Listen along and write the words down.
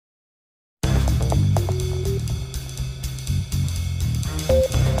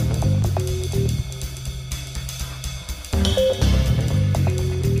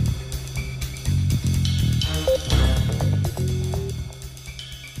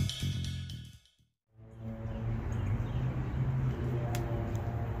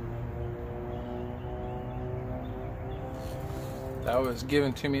That was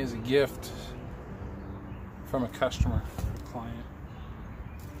given to me as a gift from a customer, a client.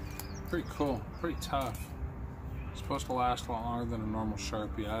 Pretty cool, pretty tough. It's supposed to last a lot longer than a normal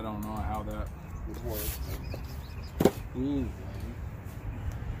Sharpie. I don't know how that would work. Ooh.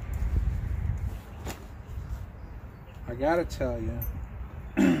 I gotta tell you,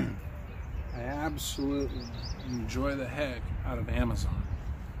 I absolutely enjoy the heck out of Amazon.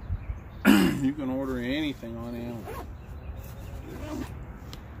 You can order anything on Amazon.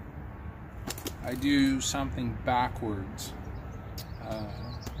 I do something backwards.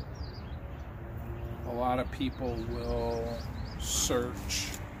 A lot of people will search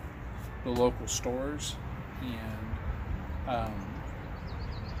the local stores and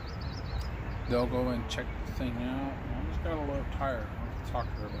they'll go and check the thing out. I just got a low tire. I'll talk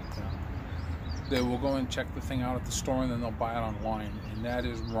to her about that. They will go and check the thing out at the store and then they'll buy it online, and that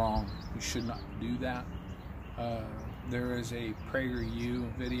is wrong. You should not do that. There is a Prager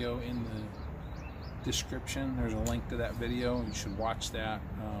U video in the description. There's a link to that video. You should watch that.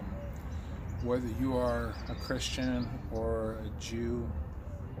 Whether you are a Christian or a Jew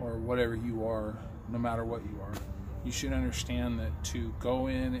or whatever you are, no matter what you are, you should understand that to go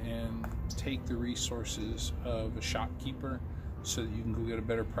in and take the resources of a shopkeeper so that you can go get a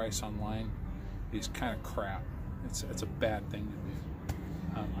better price online is kind of crap. It's a bad thing to do.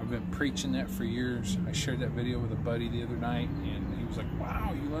 I've been preaching that for years. I shared that video with a buddy the other night, and he was like,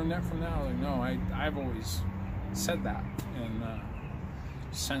 "Wow, you learned that from that?" I was like, "No, I've always said that." And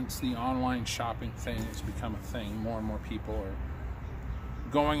since the online shopping thing has become a thing, more and more people are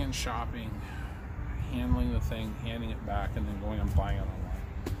going and shopping, handling the thing, handing it back, and then going and buying it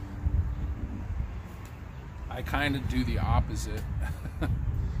online. I kind of do the opposite.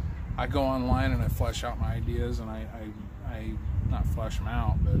 I go online and I flesh out my ideas, and I not flesh them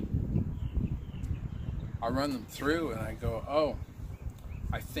out, but I run them through and I go, "Oh,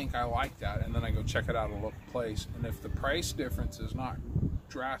 I think I like that," and then I go check it out at a local place, and if the price difference is not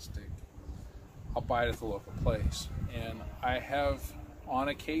drastic, I'll buy it at the local place. And I have on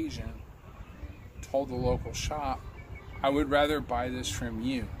occasion told the local shop, "I would rather buy this from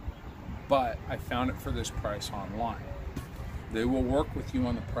you, but I found it for this price online." They will work with you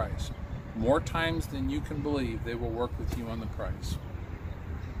on the price. More times than you can believe, they will work with you on the price.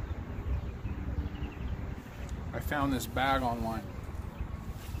 I found this bag online.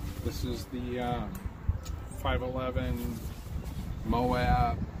 This is the 511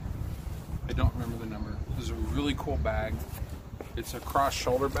 Moab. I don't remember the number. This is a really cool bag. It's a cross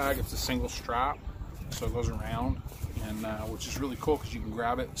shoulder bag. It's a single strap, so it goes around, and which is really cool because you can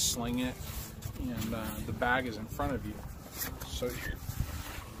grab it, sling it, and the bag is in front of you. So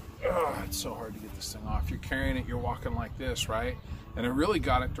it's so hard to get this thing off. You're carrying it, you're walking like this, right? And I really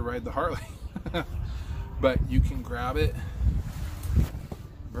got it to ride the Harley. But you can grab it,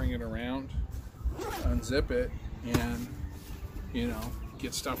 bring it around, unzip it, and you know,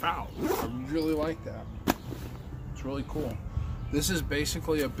 get stuff out. I really like that. It's really cool. This is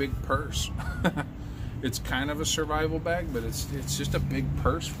basically a big purse. It's kind of a survival bag, but it's just a big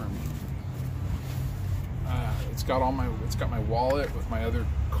purse for me. It's got my wallet with my other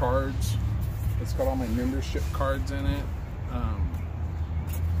cards. It's got all my membership cards in it.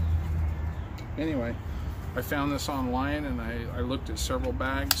 Anyway, I found this online, and I looked at several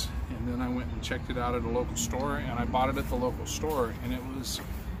bags, and then I went and checked it out at a local store, and I bought it at the local store, and it was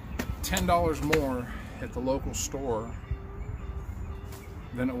 $10 more at the local store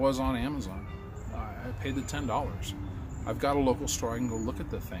than it was on Amazon. I paid the $10. I've got a local store I can go look at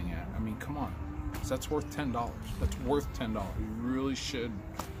the thing at. I mean, come on. That's worth $10. That's worth $10. You really should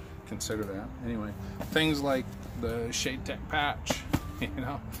consider that. Anyway, things like the Shadetree patch, you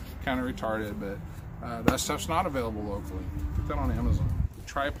know, kind of retarded, but that stuff's not available locally. Get that on Amazon. The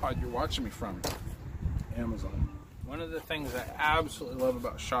tripod you're watching me from, Amazon. One of the things I absolutely love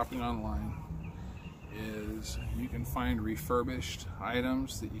about shopping online is you can find refurbished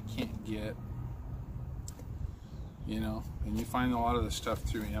items that you can't get, you know, and you find a lot of the stuff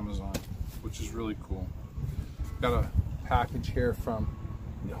through Amazon, which is really cool. Got a package here from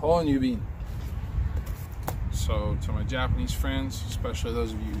the whole Newbie. So to my Japanese friends, especially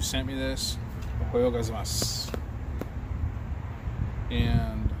those of you who sent me this, ohayou gozaimasu.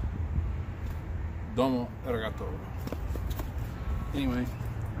 And domo arigato. Anyway,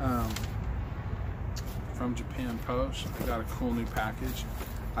 from Japan Post, I got a cool new package.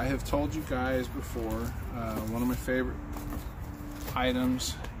 I have told you guys before, one of my favorite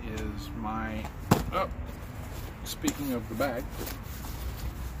items is my, oh, speaking of the bag,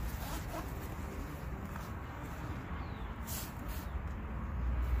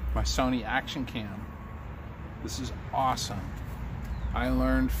 my Sony Action Cam. This is awesome. I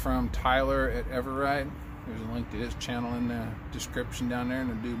learned from Tyler at Everride. There's a link to his channel in the description down there in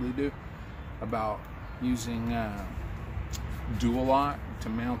the doobly-doo about using dual lock to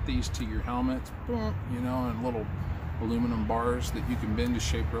mount these to your helmets, you know, and little aluminum bars that you can bend to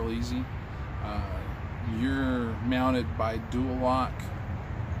shape real easy. You're mounted by dual lock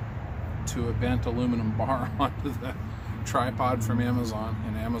to a bent aluminum bar onto the tripod from Amazon,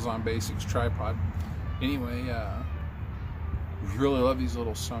 an Amazon Basics tripod. Anyway, really love these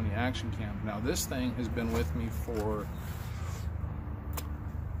little Sony Action Cams. Now this thing has been with me for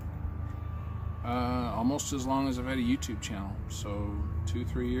almost as long as I've had a YouTube channel, so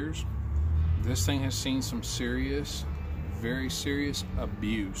 2-3 years. This thing has seen some serious, very serious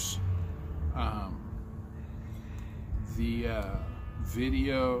abuse. The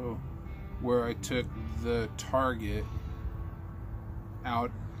video where I took the target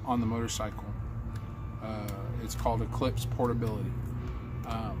out on the motorcycle, it's called Eclipse Portability,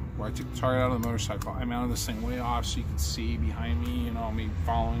 where I took the target out of the motorcycle. I mounted this thing way off so you can see behind me, you know, me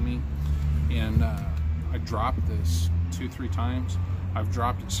following me, and I dropped this 2-3 times. I've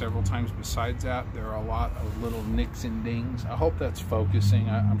dropped it several times besides that. There are a lot of little nicks and dings. I hope that's focusing.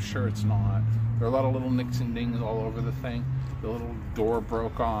 I'm sure it's not. There are a lot of little nicks and dings all over the thing. The little door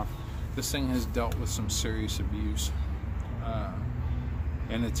broke off. This thing has dealt with some serious abuse,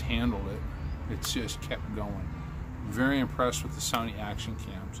 and it's handled it. It's just kept going. Very impressed with the Sony Action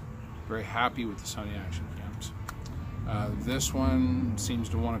Cams. Very happy with the Sony Action Cams. This one seems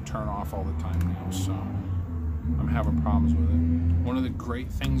to want to turn off all the time now, so I'm having problems with it. One of the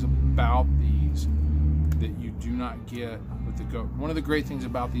great things about these that you do not get with the one of the great things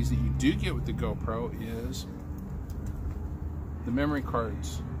about these that you do get with the GoPro is the memory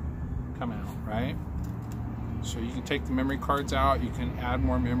cards come out, right? So you can take the memory cards out, you can add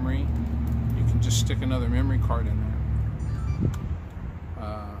more memory, you can just stick another memory card in there.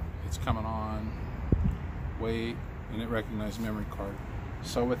 It's coming on, wait, and it recognized memory card.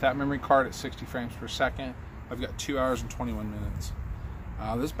 So with that memory card at 60 frames per second, I've got 2 hours and 21 minutes.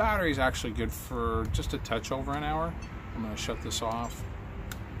 This battery is actually good for just a touch over an hour. I'm going to shut this off.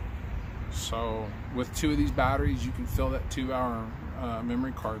 So with 2 of these batteries, you can fill that 2-hour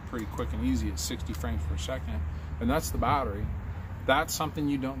memory card pretty quick and easy at 60 frames per second. And that's the battery. That's something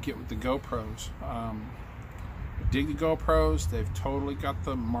you don't get with the GoPros. I dig the GoPros. They've totally got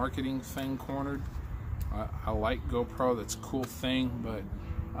the marketing thing cornered. I like GoPro, that's a cool thing, but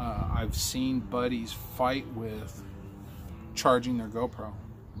I've seen buddies fight with charging their GoPro.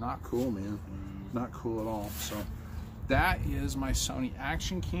 Not cool, man. Not cool at all. So that is my Sony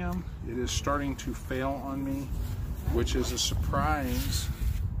Action Cam. It is starting to fail on me, which is a surprise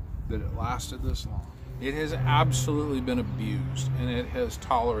that it lasted this long. It has absolutely been abused, and it has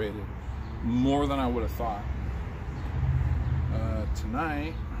tolerated more than I would have thought.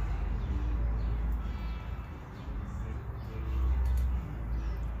 Tonight,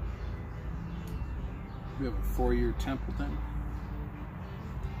 we have a 4-year Templeton,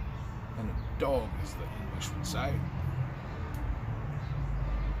 and a dog, as the English would say.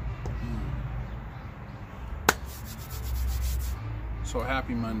 So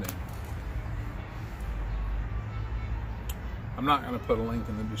happy Monday. I'm not going to put a link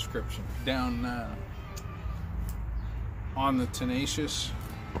in the description. Down on the Tenacious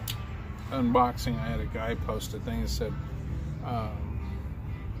unboxing, I had a guy post a thing that said,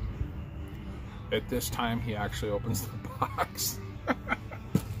 at this time he actually opens the box.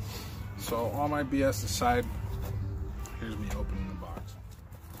 So all my BS aside, here's me opening the box.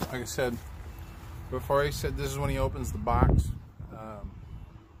 Like I said before, he said this is when he opens the box.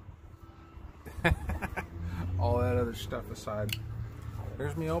 All that other stuff aside,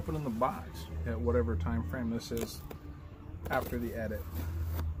 here's me opening the box at whatever time frame this is after the edit.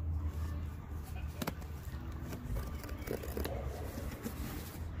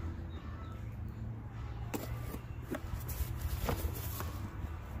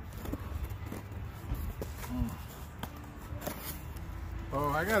 Oh,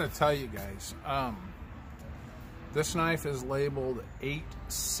 I gotta tell you guys, this knife is labeled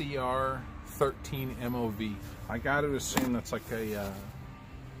 8CR 13 MOV. I gotta assume that's like a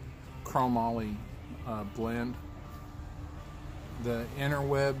chromoly blend. The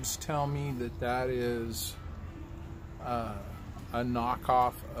interwebs tell me that that is a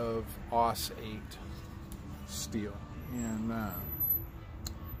knockoff of AUS 8 steel. And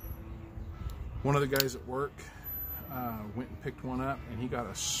one of the guys at work went and picked one up, and he got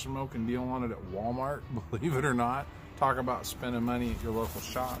a smoking deal on it at Walmart, believe it or not. Talk about spending money at your local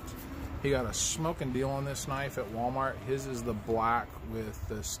shops. He got a smoking deal on this knife at Walmart. His is the black with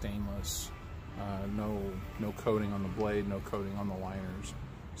the stainless No coating on the blade, no coating on the liners.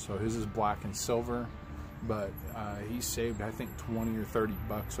 So his is black and silver, but he saved, I think, 20 or 30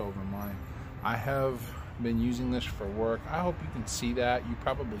 bucks over mine. I have been using this for work. I hope you can see that. You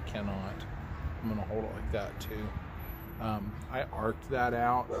probably cannot. I'm gonna hold it like that too. I arced that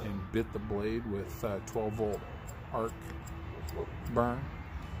out and bit the blade with 12 volt arc burn.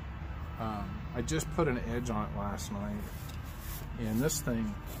 I just put an edge on it last night, and this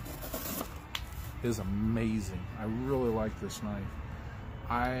thing is amazing. I really like this knife.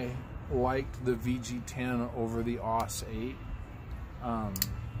 I liked the VG10 over the AUS 8.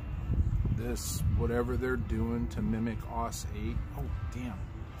 This, whatever they're doing to mimic AUS 8, oh damn.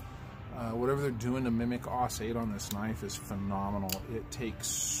 Whatever they're doing to mimic AUS 8 on this knife is phenomenal. It takes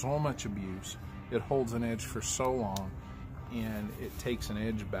so much abuse. It holds an edge for so long, and it takes an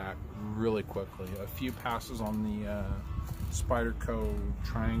edge back really quickly. A few passes on the Spyderco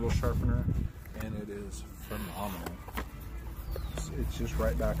triangle sharpener, and it is phenomenal. It's just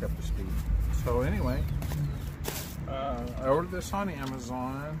right back up to speed. So anyway, I ordered this on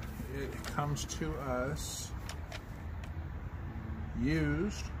Amazon. It comes to us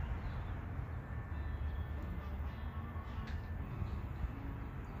used.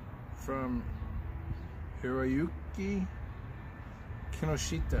 From Hiroyuki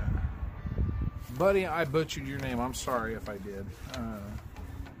Kinoshita. Buddy, I butchered your name. I'm sorry if I did.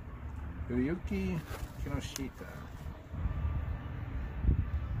 Hiroyuki Kinoshita.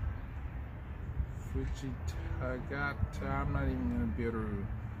 Fujitagata. I'm not even going to biru.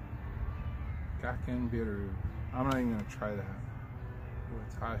 Gaken biru. I'm not even going to try that.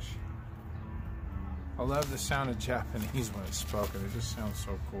 Watashi. I love the sound of Japanese when it's spoken. It just sounds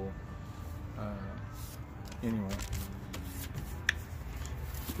so cool. Anyway,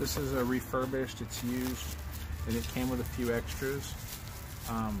 this is a refurbished. It's used, and it came with a few extras.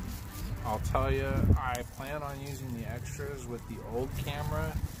 I'll tell you, I plan on using the extras with the old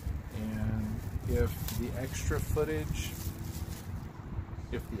camera, and if the extra footage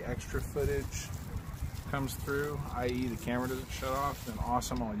comes through, i.e. the camera doesn't shut off, then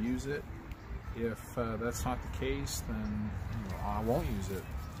awesome, I'll use it. If that's not the case, then I won't use it.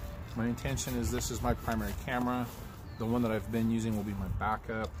 My intention is this is my primary camera. The one that I've been using will be my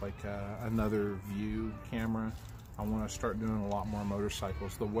backup, like another view camera. I want to start doing a lot more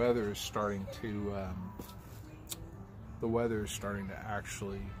motorcycles. The weather is starting to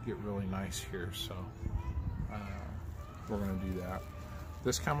actually get really nice here, so we're gonna do that.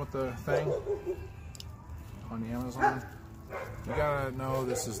 This come with the thing on the Amazon. You gotta know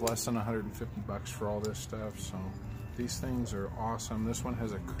this is less than 150 bucks for all this stuff, so these things are awesome. This one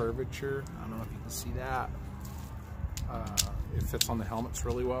has a curvature. I don't know if you can see that. It fits on the helmets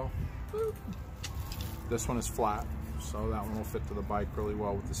really well. This one is flat, so that one will fit to the bike really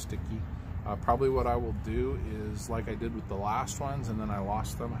well with the sticky. Probably what I will do is, like I did with the last ones, and then I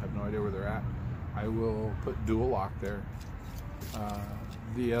lost them. I have no idea where they're at. I will put dual lock there.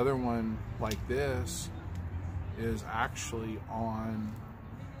 The other one, like this, is actually on,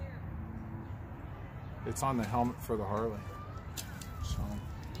 it's on the helmet for the Harley. So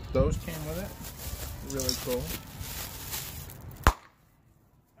those came with it. Really cool.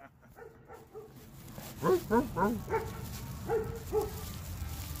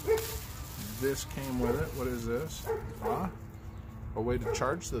 This came with it. What is this? A way to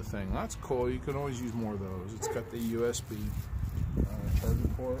charge the thing. That's cool. You can always use more of those. It's got the USB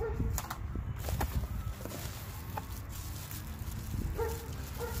charging port.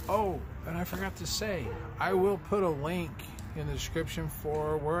 Oh, and I forgot to say, I will put a link in the description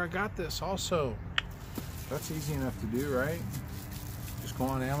for where I got this also. That's easy enough to do, right? Just go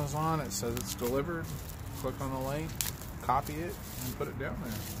on Amazon, it says it's delivered, click on the link, copy it, and put it down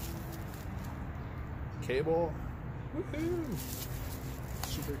there. Cable, woohoo!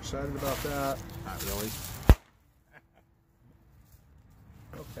 Super excited about that. Not really.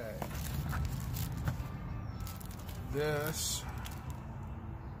 Okay. This,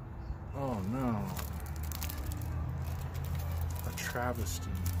 oh no, a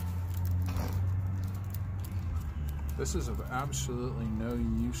travesty. This is of absolutely no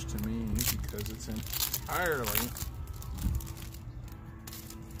use to me because it's entirely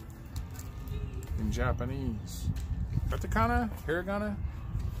in Japanese. Katakana, hiragana,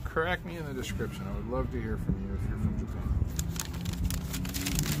 correct me in the description. I would love to hear from you if you're from Japan.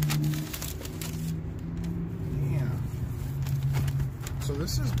 So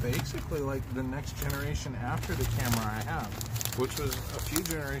this is basically like the next generation after the camera I have, which was a few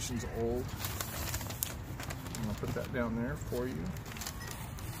generations old. I'm gonna put that down there for you.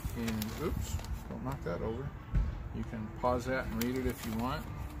 And oops, don't knock that over. You can pause that and read it if you want.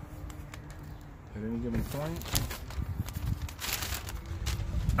 at any given point.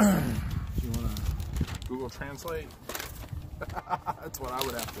 If you want to Google Translate, that's what I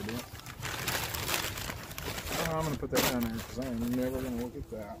would have to do. Oh, I'm going to put that down there because I am never going to look at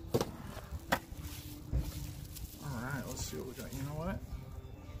that. Alright, let's see what we got. You know what?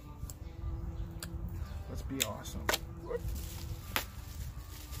 Let's be awesome. Whoop.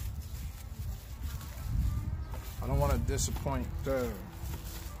 I don't want to disappoint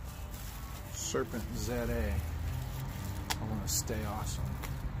Serpent ZA. I want to stay awesome.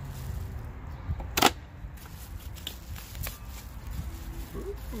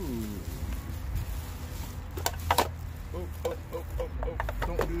 Ooh. Oh,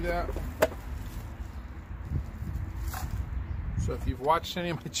 don't do that. So if you've watched any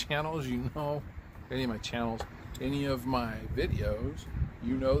of my channels, you know, any of my videos,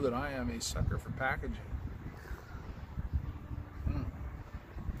 you know that I am a sucker for packaging.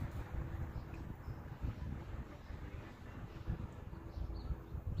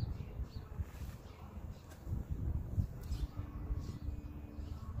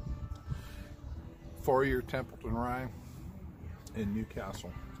 Four-year Templeton Rye in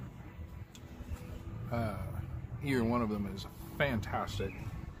Newcastle. Either one of them is fantastic,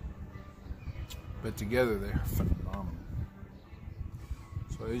 but together they are phenomenal.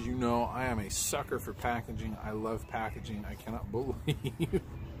 So as you know, I am a sucker for packaging. I love packaging. I cannot believe,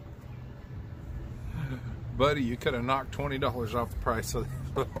 buddy, you could have knocked $20 off the price of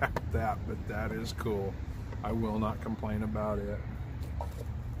that, but that is cool. I will not complain about it.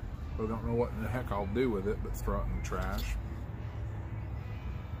 I don't know what in the heck I'll do with it, but throw it in the trash.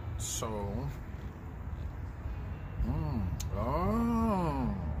 So,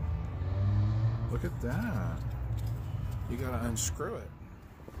 oh, look at that. You gotta unscrew it.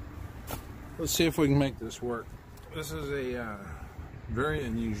 Let's see if we can make this work. This is a very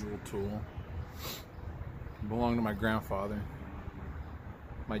unusual tool. It belonged to my grandfather,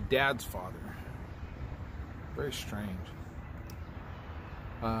 my dad's father. Very strange.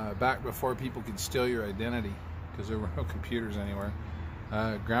 Back before people could steal your identity, because there were no computers anywhere,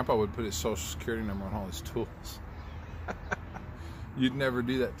 Grandpa would put his social security number on all his tools. You'd never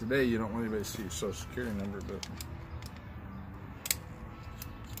do that today. You don't want anybody to see your social security number, but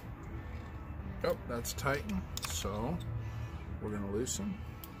oh, that's tightened, so we're going to loosen.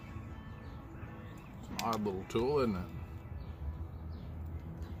 It's an odd little tool, isn't it?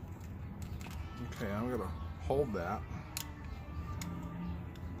 Okay, I'm going to hold that.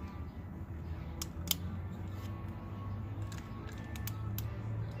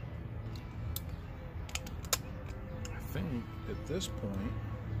 I think at this point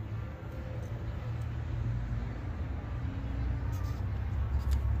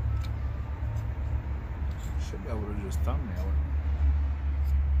should be able to just thumbnail it.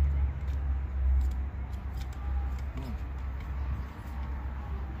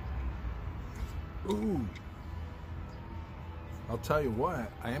 Ooh, I'll tell you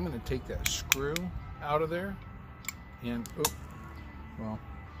what, I am going to take that screw out of there and, well,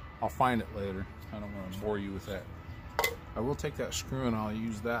 I'll find it later. I don't want to bore you with that. I will take that screw and I'll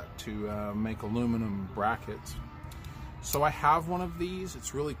use that to make aluminum brackets. So I have one of these.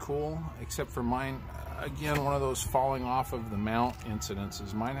 It's really cool, except for mine, again, one of those falling off of the mount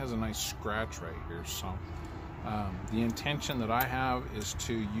incidences. Mine has a nice scratch right here. So the intention that I have is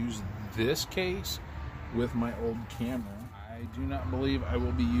to use this case with my old camera. I do not believe I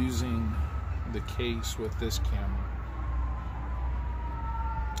will be using the case with this camera.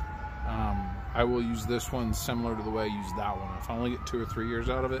 I will use this one similar to the way I used that one. If I only get 2 or 3 years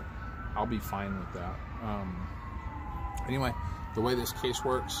out of it, I'll be fine with that. Anyway, the way this case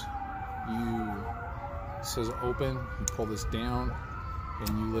works, it says open, you pull this down, and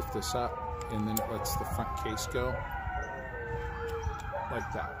you lift this up, and then it lets the front case go, like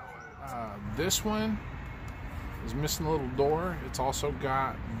that. This one is missing a little door. It's also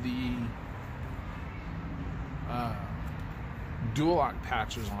got the dual lock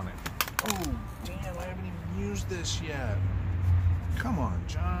patches on it. Oh, damn, I haven't even used this yet. Come on,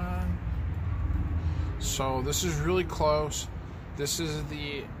 John. So this is really close. This is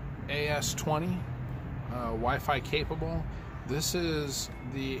the AS20, Wi-Fi capable. This is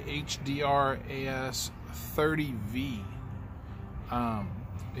the HDR AS30V.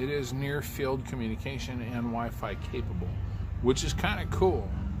 It is near field communication and Wi-Fi capable, which is kind of cool.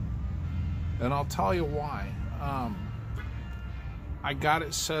 And I'll tell you why. I got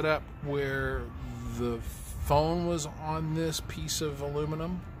it set up where the phone was on this piece of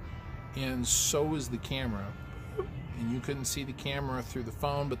aluminum, and so was the camera. And you couldn't see the camera through the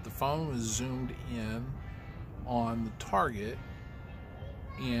phone, but the phone was zoomed in on the target,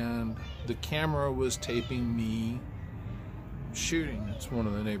 and the camera was taping me shooting. It's one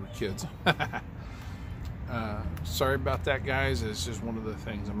of the neighbor kids. Sorry about that, guys. It's just one of the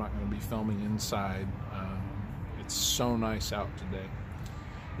things. I'm not going to be filming inside. It's so nice out today.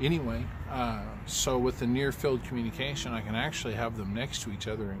 Anyway, so with the near field communication, I can actually have them next to each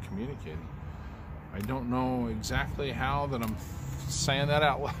other and communicating. I don't know exactly how that I'm saying that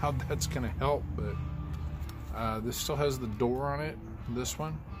out loud that's going to help, but this still has the door on it, this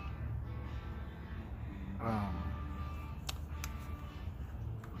one.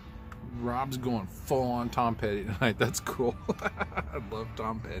 Rob's going full on Tom Petty tonight. That's cool. I love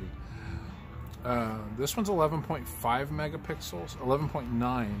Tom Petty. This one's 11.5 megapixels,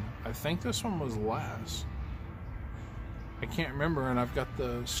 11.9. I think this one was less. I can't remember, and I've got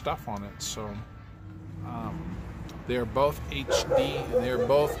the stuff on it. So they're both HD. They're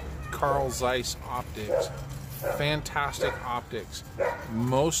both Carl Zeiss optics. Fantastic optics.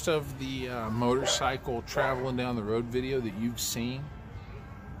 Most of the motorcycle traveling down the road video that you've seen,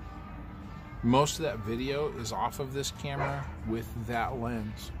 most of that video is off of this camera with that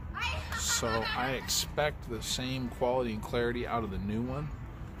lens. So I expect the same quality and clarity out of the new one.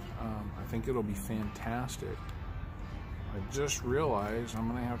 I think it'll be fantastic. I just realized I'm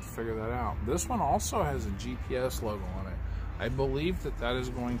going to have to figure that out. This one also has a GPS logo on it. I believe that that is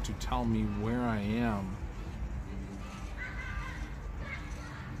going to tell me where I am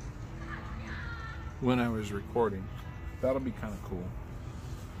when I was recording. That'll be kind of cool.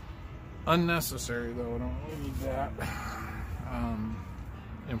 Unnecessary though, I don't really need that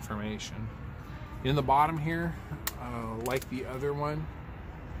information. In the bottom here, like the other one,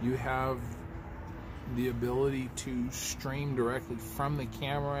 you have the ability to stream directly from the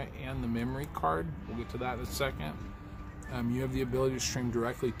camera and the memory card. We'll get to that in a second. You have the ability to stream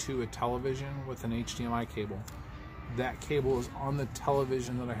directly to a television with an HDMI cable. That cable is on the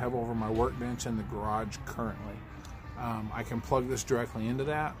television that I have over my workbench in the garage currently. I can plug this directly into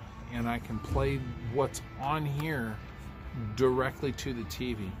that, and I can play what's on here directly to the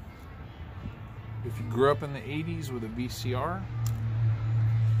TV. If you grew up in the 80s with a VCR,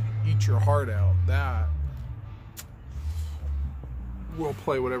 eat your heart out. That will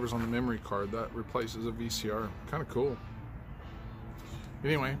play whatever's on the memory card. That replaces a VCR. Kind of cool.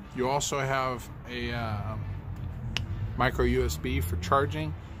 Anyway, you also have a micro USB for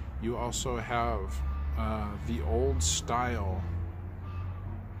charging. You also have the old style.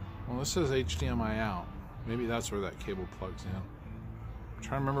 Well, this says HDMI out. Maybe that's where that cable plugs in. I'm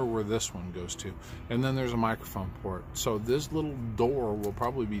trying to remember where this one goes to. And then there's a microphone port. So this little door will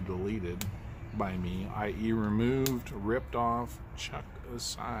probably be deleted by me, i.e. removed, ripped off, chucked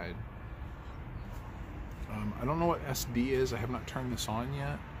aside. I don't know what SD is. I have not turned this on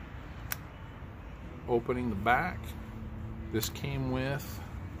yet. Opening the back. This came with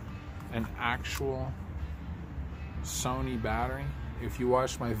an actual Sony battery. If you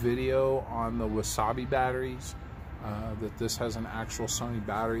watch my video on the Wasabi batteries, that this has an actual Sony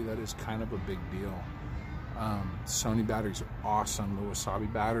battery, that is kind of a big deal. Sony batteries are awesome. The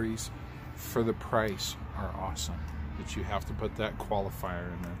Wasabi batteries, for the price, are awesome. But you have to put that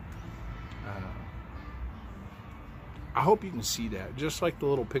qualifier in there. I hope you can see that. Just like the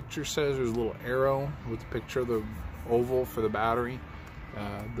little picture says, there's a little arrow with the picture of the oval for the battery.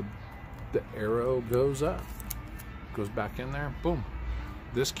 The arrow goes up, goes back in there, boom.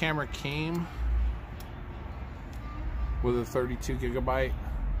 This camera came with a 32 gigabyte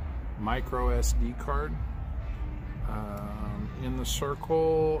micro SD card. In the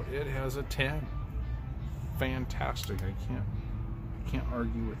circle, it has a 10. Fantastic. I can't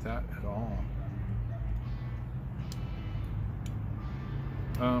argue with that at all.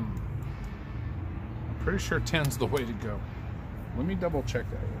 I'm pretty sure 10's the way to go. Let me double check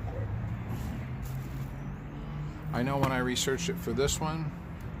that real quick. I know when I researched it for this one,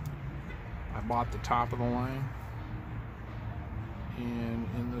 I bought the top of the line, and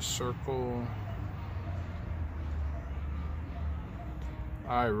in the circle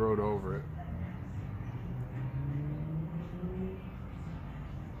I wrote over it.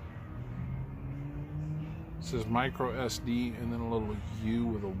 It says micro SD and then a little U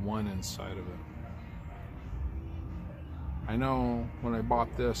with a 1 inside of it. I know when I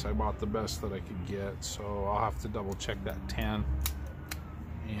bought this, I bought the best that I could get, so I'll have to double check that 10.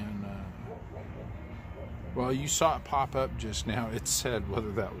 And well, you saw it pop up just now. It said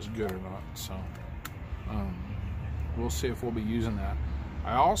whether that was good or not, so we'll see if we'll be using that.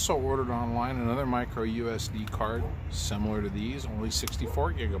 I also ordered online another micro USB card similar to these, only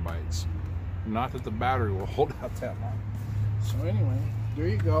 64 gigabytes. Not that the battery will hold out that long. So anyway, there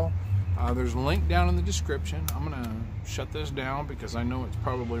you go. There's a link down in the description. I'm going to shut this down because I know it's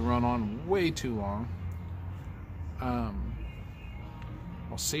probably run on way too long. I'll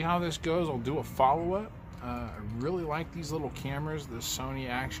see how this goes. I'll do a follow-up. I really like these little cameras. The Sony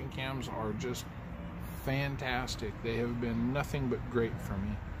Action Cams are just fantastic. They have been nothing but great for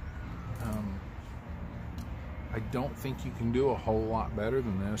me. I don't think you can do a whole lot better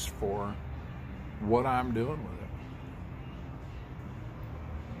than this for what I'm doing with it.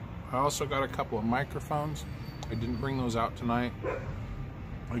 I also got a couple of microphones. I didn't bring those out tonight.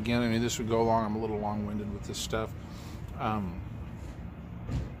 Again, I mean, this would go long. I'm a little long-winded with this stuff. I'm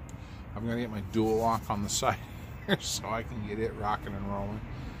going to get my dual lock on the side here so I can get it rocking and rolling.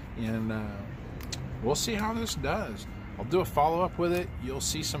 And we'll see how this does. I'll do a follow-up with it. You'll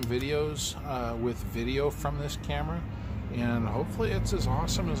see some videos with video from this camera. And hopefully it's as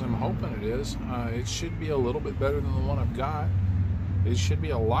awesome as I'm hoping it is. It should be a little bit better than the one I've got. It should be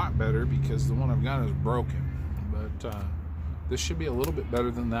a lot better because the one I've got is broken. But this should be a little bit better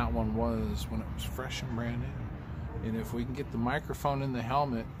than that one was when it was fresh and brand new. And if we can get the microphone in the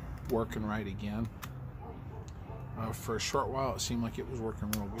helmet working right again, for a short while it seemed like it was working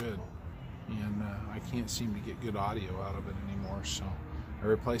real good. And I can't seem to get good audio out of it anymore. So I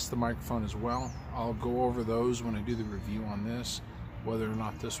replaced the microphone as well. I'll go over those when I do the review on this, whether or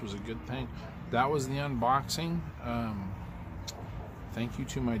not this was a good thing. That was the unboxing. Thank you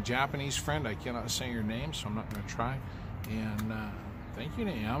to my Japanese friend. I cannot say your name, so I'm not going to try. And thank you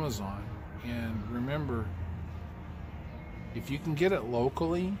to Amazon. And remember, if you can get it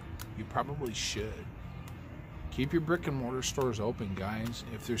locally, you probably should. Keep your brick and mortar stores open, guys.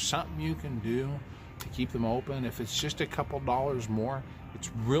 If there's something you can do to keep them open, if it's just a couple dollars more,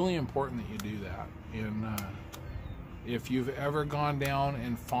 it's really important that you do that. And if you've ever gone down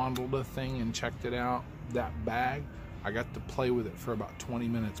and fondled a thing and checked it out, that bag, I got to play with it for about 20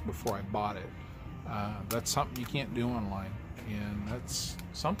 minutes before I bought it. That's something you can't do online, and that's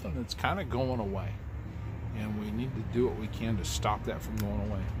something that's kind of going away, and we need to do what we can to stop that from going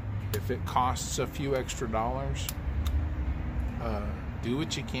away. If it costs a few extra dollars, do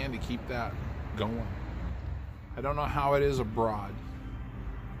what you can to keep that going. I don't know how it is abroad,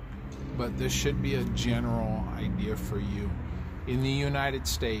 but this should be a general idea for you. In the United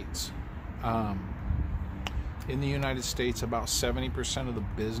States, about 70% of the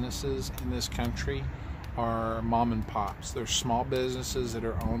businesses in this country are mom and pops. They're small businesses that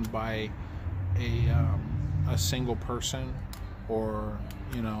are owned by a single person, or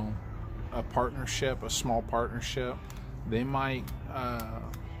a partnership, a small partnership. They might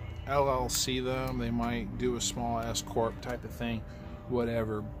LLC them, they might do a small S Corp type of thing,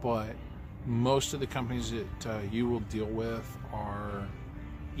 whatever. But most of the companies that you will deal with are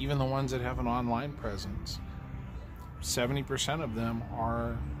even the ones that have an online presence. 70% of them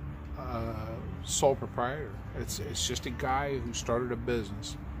are sole proprietor. It's just a guy who started a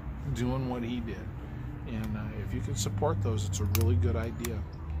business doing what he did. And if you can support those, it's a really good idea.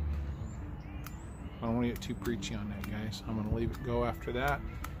 I don't want to get too preachy on that, guys. I'm going to leave it go after that,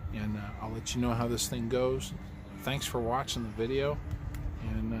 and I'll let you know how this thing goes. Thanks for watching the video,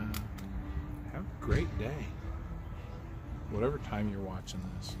 and have a great day, whatever time you're watching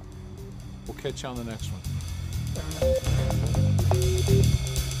this. We'll catch you on the next one.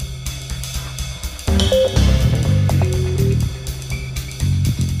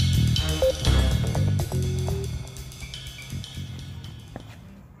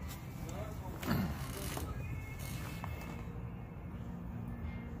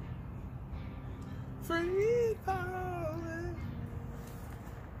 Free falling,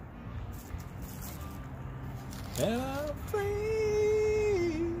 and I'm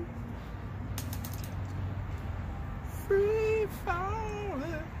free, free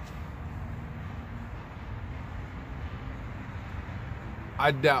falling.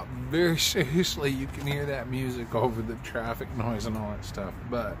 I doubt very seriously you can hear that music over the traffic noise and all that stuff,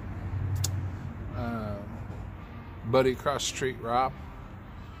 but buddy across the street, Rob,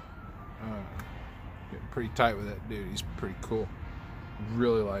 getting pretty tight with that dude. He's pretty cool.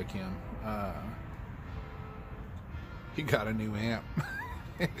 Really like him. He got a new amp.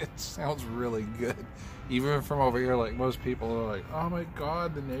 It sounds really good. Even from over here, like most people are like, oh my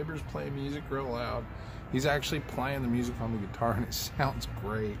god, the neighbor's playing music real loud. He's actually playing the music on the guitar and it sounds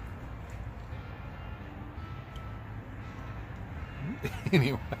great.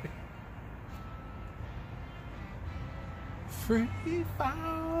 Anyway. Free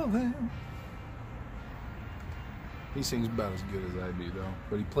falling. He sings about as good as I do, though,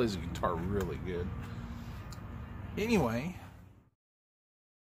 but he plays the guitar really good. Anyway,